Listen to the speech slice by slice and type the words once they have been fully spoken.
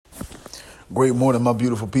Great morning, my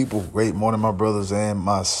beautiful people. Great morning, my brothers and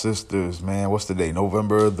my sisters, man. What's the day?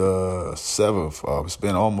 November the 7th. It's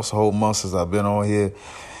been almost a whole month since I've been on here.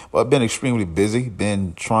 But I've been extremely busy,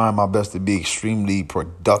 been trying my best to be extremely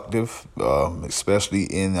productive, especially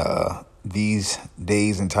in these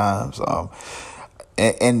days and times.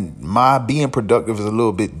 And my being productive is a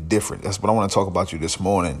little bit different. That's what I want to talk about you this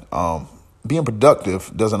morning. Being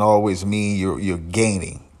productive doesn't always mean you're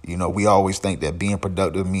gaining. You know, we always think that being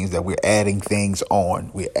productive means that we're adding things on.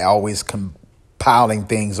 We're always compiling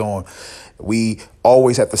things on. We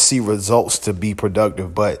always have to see results to be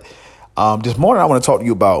productive. But this morning, I want to talk to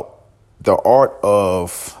you about the art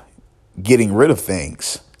of getting rid of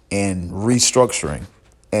things and restructuring,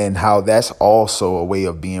 and how that's also a way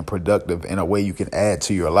of being productive and a way you can add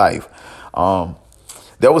to your life.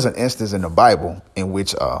 There was an instance in the Bible in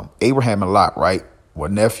which Abraham and Lot, right, were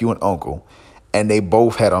nephew and uncle. And they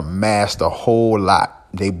both had amassed a whole lot.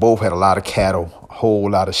 They both had a lot of cattle, a whole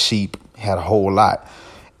lot of sheep, had a whole lot.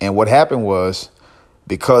 And what happened was,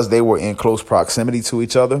 because they were in close proximity to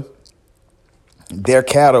each other, their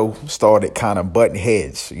cattle started kind of butting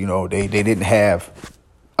heads. You know, they didn't have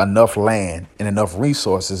enough land and enough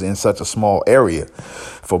resources in such a small area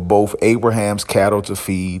for both Abraham's cattle to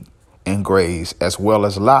feed and graze, as well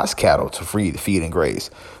as Lot's cattle to feed and graze.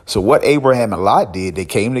 So what Abraham and Lot did, they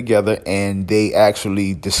came together and they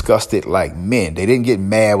actually discussed it like men. They didn't get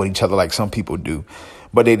mad with each other like some people do,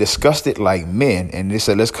 but they discussed it like men. And they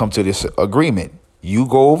said, let's come to this agreement. You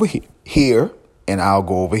go over here and I'll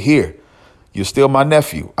go over here. You're still my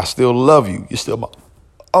nephew. I still love you. You're still my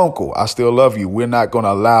uncle. I still love you. We're not going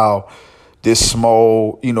to allow this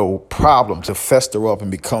small, problem to fester up and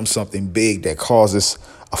become something big that causes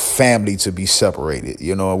a family to be separated.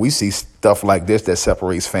 We see stuff like this that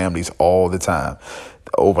separates families all the time,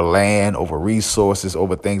 over land, over resources,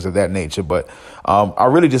 over things of that nature. But I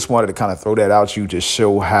really just wanted to kind of throw that out to you to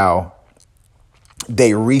show how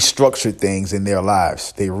they restructured things in their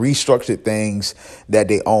lives. They restructured things that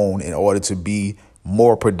they own in order to be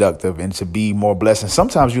more productive and to be more blessed. And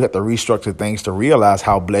sometimes you have to restructure things to realize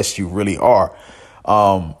how blessed you really are.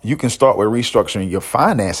 You can start with restructuring your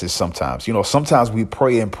finances sometimes. Sometimes we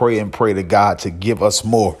pray to God to give us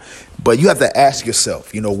more. But you have to ask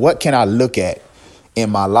yourself, what can I look at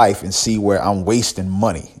in my life and see where I'm wasting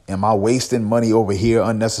money? Am I wasting money over here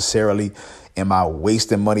unnecessarily? Am I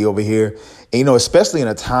wasting money over here? And, especially in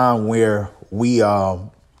a time where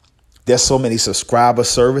there's so many subscriber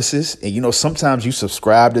services, and, sometimes you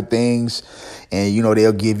subscribe to things and,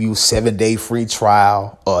 they'll give you 7-day free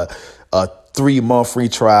trial or a 3-month free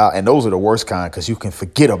trial. And those are the worst kind, because you can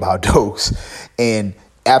forget about those. And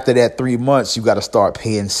after that 3 months, you got to start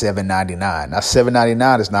paying $7.99. Now,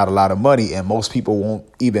 $7.99 is not a lot of money, and most people won't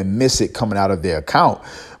even miss it coming out of their account.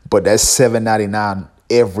 But that $7.99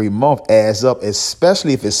 every month adds up,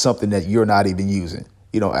 especially if it's something that you're not even using.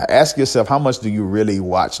 Ask yourself, how much do you really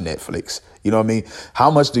watch Netflix? You know what I mean?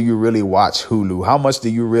 How much do you really watch Hulu? How much do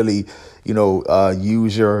you really,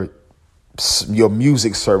 use your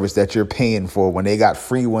music service that you're paying for, when they got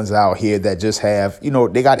free ones out here that just have,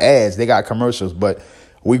 they got ads, they got commercials, but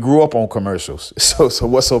we grew up on commercials. So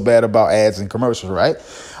what's so bad about ads and commercials, right?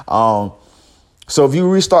 So if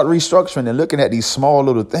you start restructuring and looking at these small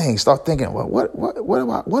little things, start thinking, well, what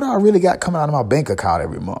do I really got coming out of my bank account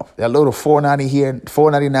every month? That little $4.90 here,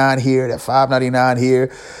 $4.99 here, that $5.99 here,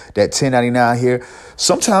 that $10.99 here.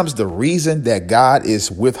 Sometimes the reason that God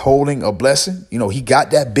is withholding a blessing, he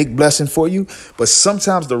got that big blessing for you, but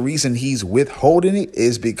sometimes the reason he's withholding it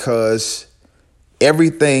is because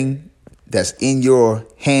everything that's in your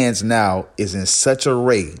hands now is in such a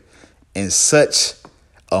array and such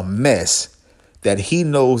a mess that he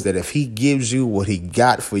knows that if he gives you what he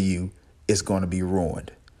got for you, it's going to be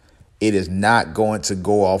ruined. It is not going to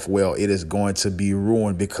go off well. It is going to be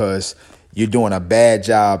ruined because you're doing a bad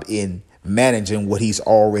job in managing what he's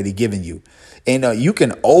already given you. And you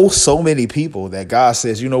can owe so many people that God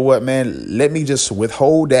says, you know what, man, let me just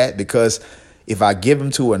withhold that, because if I give him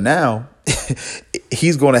to her now,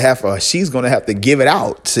 she's going to have to give it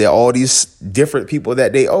out to all these different people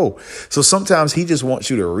that they owe. So sometimes he just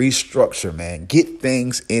wants you to restructure, man. Get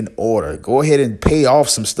things in order. Go ahead and pay off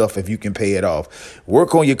some stuff if you can pay it off.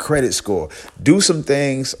 Work on your credit score. Do some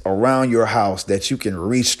things around your house that you can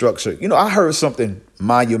restructure. I heard something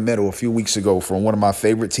monumental a few weeks ago from one of my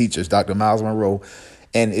favorite teachers, Dr. Miles Monroe.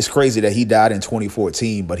 And it's crazy that he died in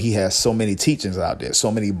 2014, but he has so many teachings out there,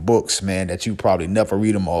 so many books, man, that you probably never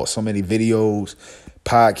read them all. So many videos,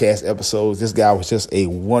 podcast episodes. This guy was just a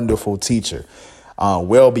wonderful teacher,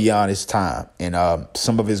 well beyond his time. And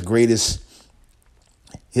some of his greatest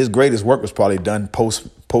work was probably done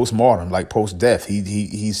post-mortem, like post-death.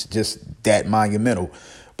 He's just that monumental.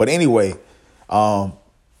 But anyway,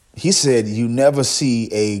 he said you never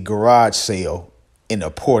see a garage sale in the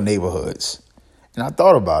poor neighborhoods. And I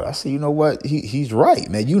thought about it. I said, you know what? He's right,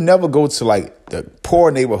 man. You never go to like the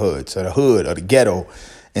poor neighborhoods or the hood or the ghetto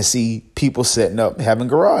and see people setting up having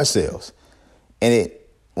garage sales. And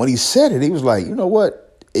when he said it, he was like, you know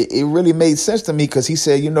what? It really made sense to me, because he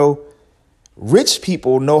said, rich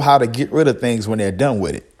people know how to get rid of things when they're done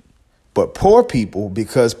with it. But poor people,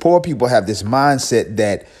 because poor people have this mindset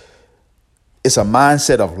that it's a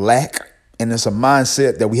mindset of lack, and it's a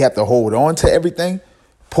mindset that we have to hold on to everything.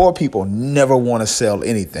 Poor people never want to sell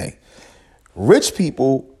anything. Rich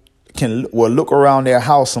people will look around their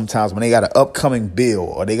house sometimes when they got an upcoming bill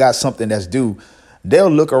or they got something that's due. They'll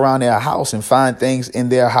look around their house and find things in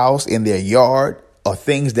their house, in their yard, or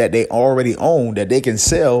things that they already own that they can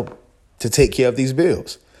sell to take care of these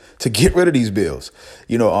bills, to get rid of these bills.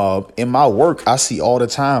 In my work, I see all the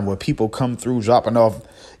time where people come through dropping off,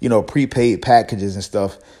 prepaid packages and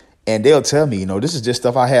stuff. And they'll tell me, this is just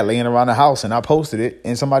stuff I had laying around the house and I posted it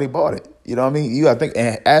and somebody bought it. You know what I mean? You got to think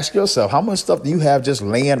and ask yourself, how much stuff do you have just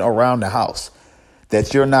laying around the house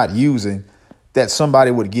that you're not using, that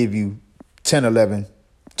somebody would give you 10, 11,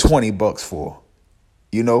 20 bucks for?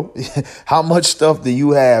 How much stuff do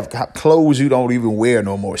you have? Clothes you don't even wear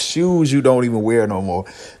no more, shoes you don't even wear no more,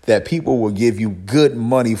 that people will give you good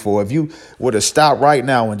money for. If you were to stop right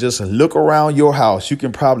now and just look around your house, you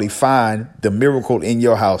can probably find the miracle in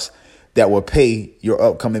your house that will pay your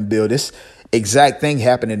upcoming bill. This exact thing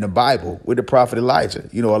happened in the Bible with the prophet Elijah.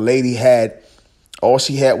 A lady all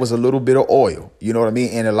she had was a little bit of oil. You know what I mean?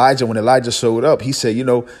 And when Elijah showed up, he said,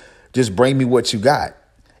 just bring me what you got.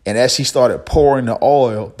 And as she started pouring the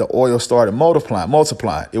oil started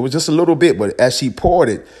multiplying. It was just a little bit, but as she poured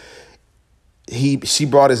it, she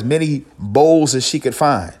brought as many bowls as she could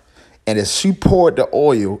find. And as she poured the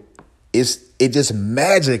oil, it just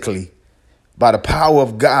magically, by the power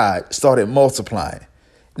of God, started multiplying.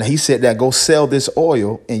 Now he said that go sell this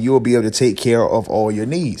oil and you'll be able to take care of all your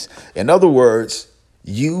needs. In other words,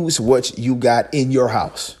 use what you got in your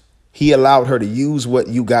house. He allowed her to use what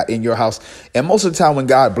you got in your house. And most of the time when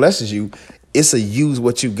God blesses you, it's a use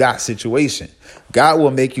what you got situation. God will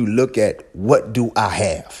make you look at, what do I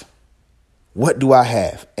have? What do I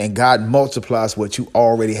have? And God multiplies what you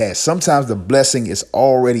already have. Sometimes the blessing is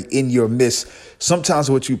already in your midst. Sometimes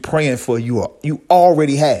what you're praying for, you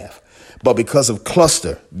already have. But because of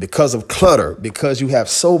clutter, because you have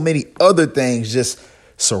so many other things just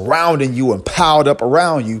surrounding you and piled up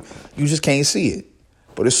around you, you just can't see it.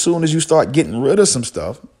 But as soon as you start getting rid of some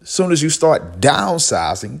stuff, as soon as you start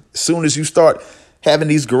downsizing, as soon as you start having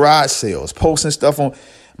these garage sales, posting stuff on,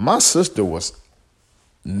 my sister was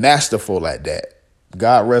masterful at that.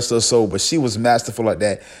 God rest her soul, but she was masterful at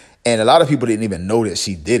that. And a lot of people didn't even know that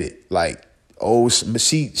she did it.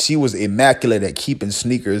 She was immaculate at keeping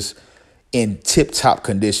sneakers in tip top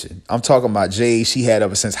condition. I'm talking about J's she had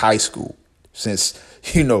ever since high school, since,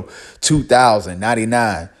 2000,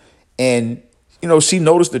 99. And she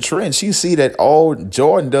noticed the trend. She see that all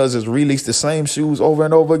Jordan does is release the same shoes over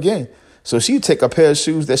and over again. So she'd take a pair of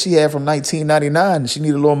shoes that she had from 1999 and she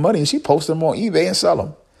needed a little money and she posted them on eBay and sell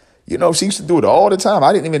them. She used to do it all the time.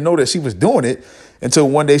 I didn't even know that she was doing it until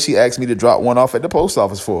one day she asked me to drop one off at the post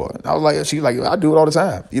office for her. And I was like, she's like, I do it all the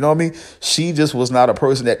time. You know what I mean? She just was not a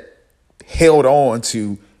person that held on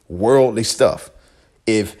to worldly stuff.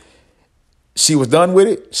 If she was done with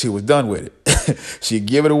it, she was done with it. She'd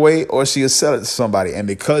give it away or she'd sell it to somebody. And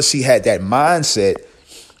because she had that mindset,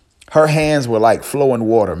 her hands were like flowing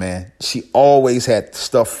water, man. She always had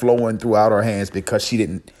stuff flowing throughout her hands because she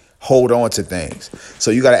didn't hold on to things.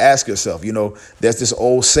 So you got to ask yourself, there's this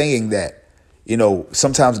old saying that,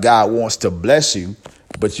 sometimes God wants to bless you,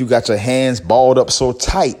 but you got your hands balled up so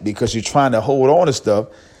tight because you're trying to hold on to stuff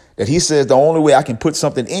that he says the only way I can put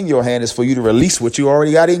something in your hand is for you to release what you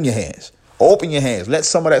already got in your hands. Open your hands. Let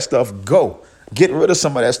some of that stuff go. Get rid of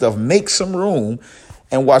some of that stuff. Make some room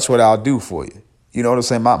and watch what I'll do for you. You know what I'm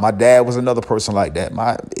saying? My dad was another person like that.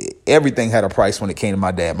 Everything had a price when it came to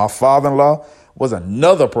my dad. My father-in-law was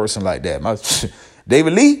another person like that.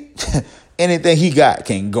 David Lee, anything he got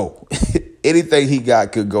can go. Anything he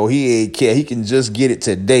got could go. He ain't care. He can just get it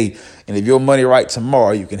today. And if your money right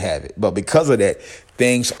tomorrow, you can have it. But because of that,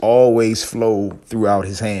 things always flowed throughout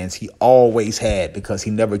his hands. He always had, because he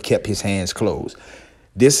never kept his hands closed.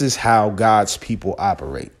 This is how God's people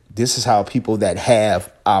operate. This is how people that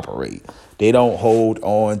have operate. They don't hold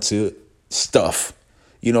on to stuff.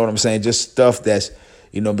 You know what I'm saying? Just stuff that's,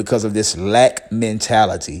 because of this lack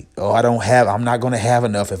mentality. Oh, I'm not going to have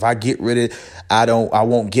enough. If I get rid of it, I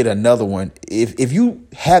won't get another one. If you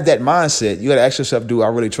have that mindset, you got to ask yourself, do I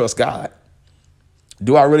really trust God?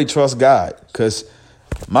 Do I really trust God? Because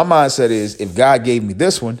my mindset is, if God gave me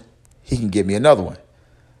this one, he can give me another one.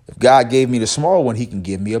 If God gave me the small one, he can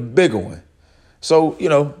give me a bigger one. So,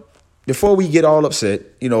 before we get all upset,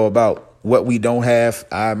 about what we don't have,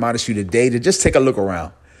 I admonish you today to just take a look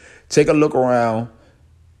around. Take a look around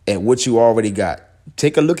at what you already got.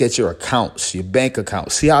 Take a look at your accounts, your bank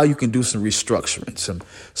accounts. See how you can do some restructuring,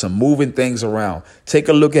 some moving things around. Take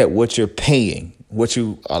a look at what you're paying, what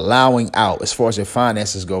you allowing out as far as your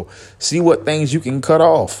finances go. See what things you can cut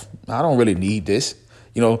off. I don't really need this.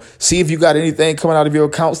 See if you got anything coming out of your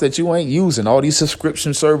accounts that you ain't using, all these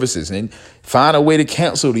subscription services, and find a way to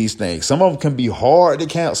cancel these things. Some of them can be hard to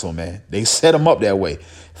cancel, man. They set them up that way.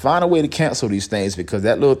 Find a way to cancel these things, because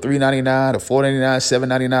that little $3.99 or $4.99,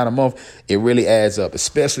 $7.99 a month, it really adds up,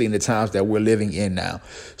 especially in the times that we're living in now.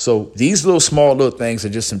 So these small little things are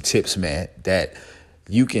just some tips, man, that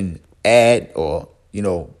you can add or,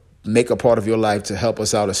 make a part of your life to help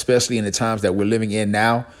us out, especially in the times that we're living in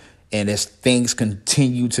now. And as things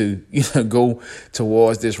continue to, go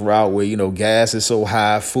towards this route where, gas is so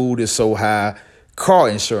high, food is so high, car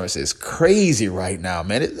insurance is crazy right now,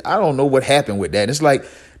 man. I don't know what happened with that. It's like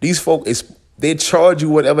these folk, they charge you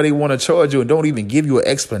whatever they want to charge you and don't even give you an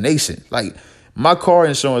explanation. Like, my car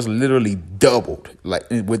insurance literally doubled like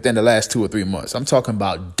within the last 2 or 3 months. I'm talking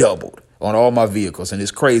about doubled on all my vehicles. And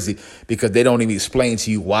it's crazy because they don't even explain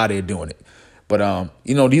to you why they're doing it. But,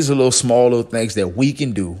 these are small little things that we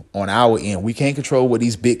can do on our end. We can't control what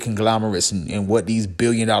these big conglomerates and what these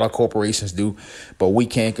billion-dollar corporations do, but we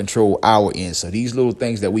can control our end. So these little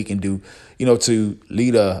things that we can do, to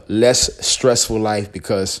lead a less stressful life,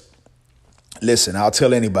 because, listen, I'll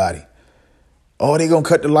tell anybody, oh, they're going to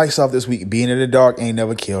cut the lights off this week. Being in the dark ain't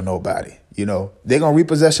never killed nobody. They're going to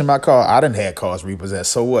repossession my car. I done had cars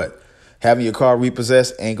repossessed. So what? Having your car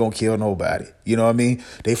repossessed ain't going to kill nobody. You know what I mean?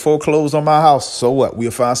 They foreclosed on my house. So what?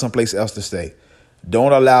 We'll find someplace else to stay.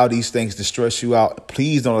 Don't allow these things to stress you out.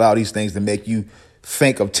 Please don't allow these things to make you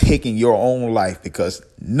think of taking your own life, because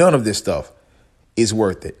none of this stuff is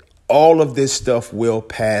worth it. All of this stuff will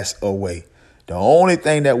pass away. The only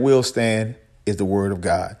thing that will stand is the word of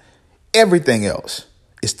God. Everything else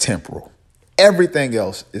is temporal. Everything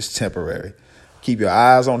else is temporary. Keep your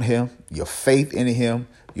eyes on him, your faith in him,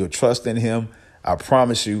 your trust in him. I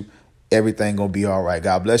promise you, everything gonna be all right.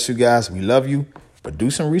 God bless you guys. We love you, but do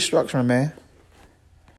some restructuring, man.